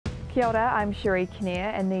Kia ora, I'm Sherry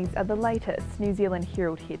Kinnear and these are the latest New Zealand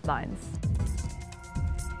Herald headlines.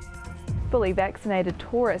 Fully vaccinated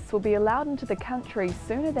tourists will be allowed into the country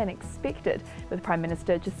sooner than expected, with Prime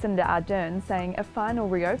Minister Jacinda Ardern saying a final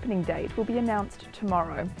reopening date will be announced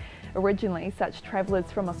tomorrow. Originally, such travellers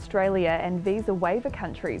from Australia and visa waiver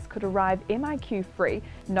countries could arrive MIQ-free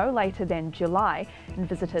no later than July, and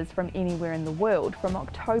visitors from anywhere in the world from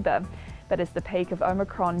October. But as the peak of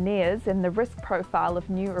Omicron nears and the risk profile of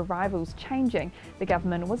new arrivals changing, the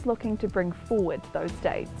government was looking to bring forward those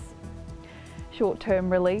dates. Short-term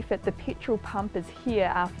relief at the petrol pump is here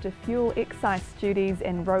after fuel excise duties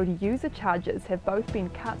and road user charges have both been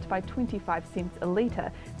cut by 25 cents a litre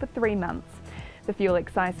for 3 months. The fuel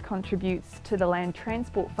excise contributes to the Land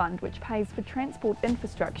Transport Fund, which pays for transport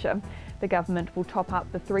infrastructure. The government will top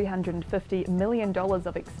up the $350 million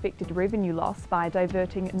of expected revenue loss by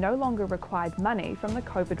diverting no longer required money from the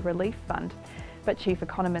COVID relief fund. But Chief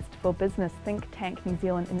Economist for business think tank New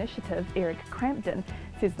Zealand Initiative, Eric Crampton,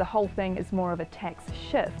 says the whole thing is more of a tax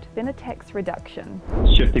shift than a tax reduction.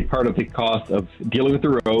 Shifting part of the cost of dealing with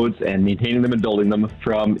the roads and maintaining them and building them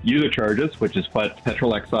from user charges, which is what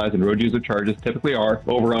petrol excise and road user charges typically are,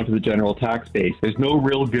 over onto the general tax base. There's no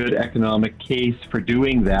real good economic case for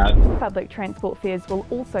doing that. Public transport fares will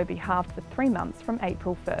also be halved for 3 months from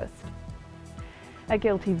April 1st. A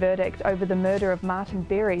guilty verdict over the murder of Martin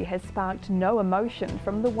Berry has sparked no emotion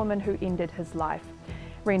from the woman who ended his life.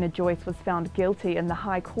 Rena Joyce was found guilty in the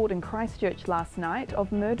High Court in Christchurch last night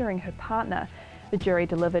of murdering her partner. The jury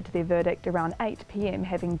delivered their verdict around 8 p.m,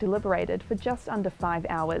 having deliberated for just under 5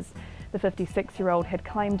 hours. The 56-year-old had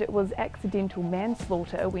claimed it was accidental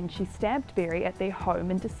manslaughter when she stabbed Berry at their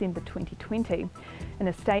home in December 2020. In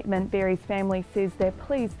a statement, Berry's family says they're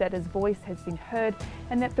pleased that his voice has been heard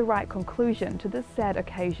and that the right conclusion to this sad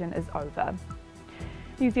occasion is over.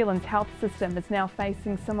 New Zealand's health system is now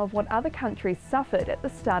facing some of what other countries suffered at the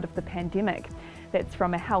start of the pandemic. That's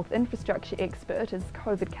from a health infrastructure expert, as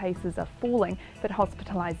COVID cases are falling, but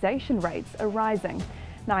hospitalisation rates are rising.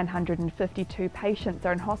 952 patients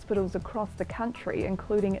are in hospitals across the country,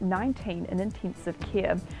 including 19 in intensive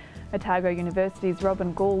care. Otago University's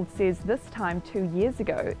Robin Gould says this time 2 years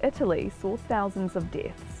ago, Italy saw thousands of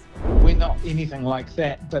deaths. We're not anything like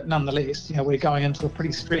that, but nonetheless, we're going into a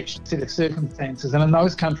pretty stretched set of circumstances. And in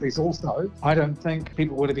those countries also, I don't think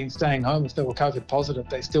people would have been staying home if they were COVID positive.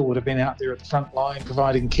 They still would have been out there at the front line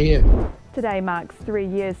providing care. Today marks 3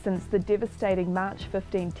 years since the devastating March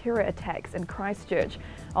 15 terror attacks in Christchurch.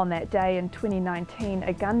 On that day in 2019,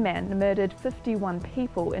 a gunman murdered 51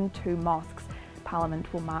 people in 2 mosques.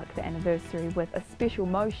 Parliament will mark the anniversary with a special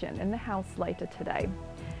motion in the House later today.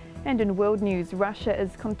 And in world news, Russia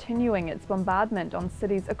is continuing its bombardment on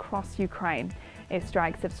cities across Ukraine.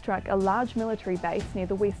 Airstrikes have struck a large military base near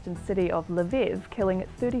the western city of Lviv, killing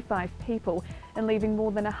 35 people and leaving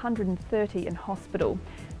more than 130 in hospital.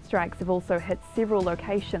 Strikes have also hit several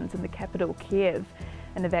locations in the capital, Kiev.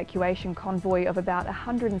 An evacuation convoy of about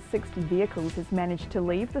 160 vehicles has managed to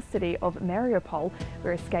leave the city of Mariupol,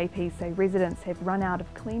 where escapees say residents have run out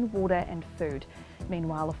of clean water and food.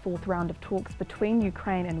 Meanwhile, a 4th round of talks between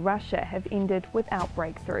Ukraine and Russia have ended without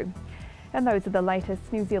breakthrough. And those are the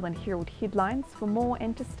latest New Zealand Herald headlines. For more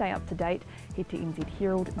and to stay up to date, head to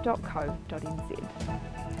nzherald.co.nz.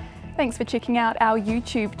 Thanks for checking out our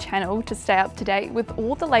YouTube channel. To stay up to date with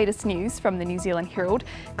all the latest news from the New Zealand Herald,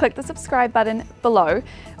 click the subscribe button below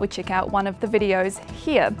or check out one of the videos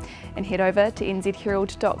here, and head over to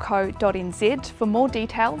nzherald.co.nz for more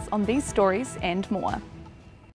details on these stories and more.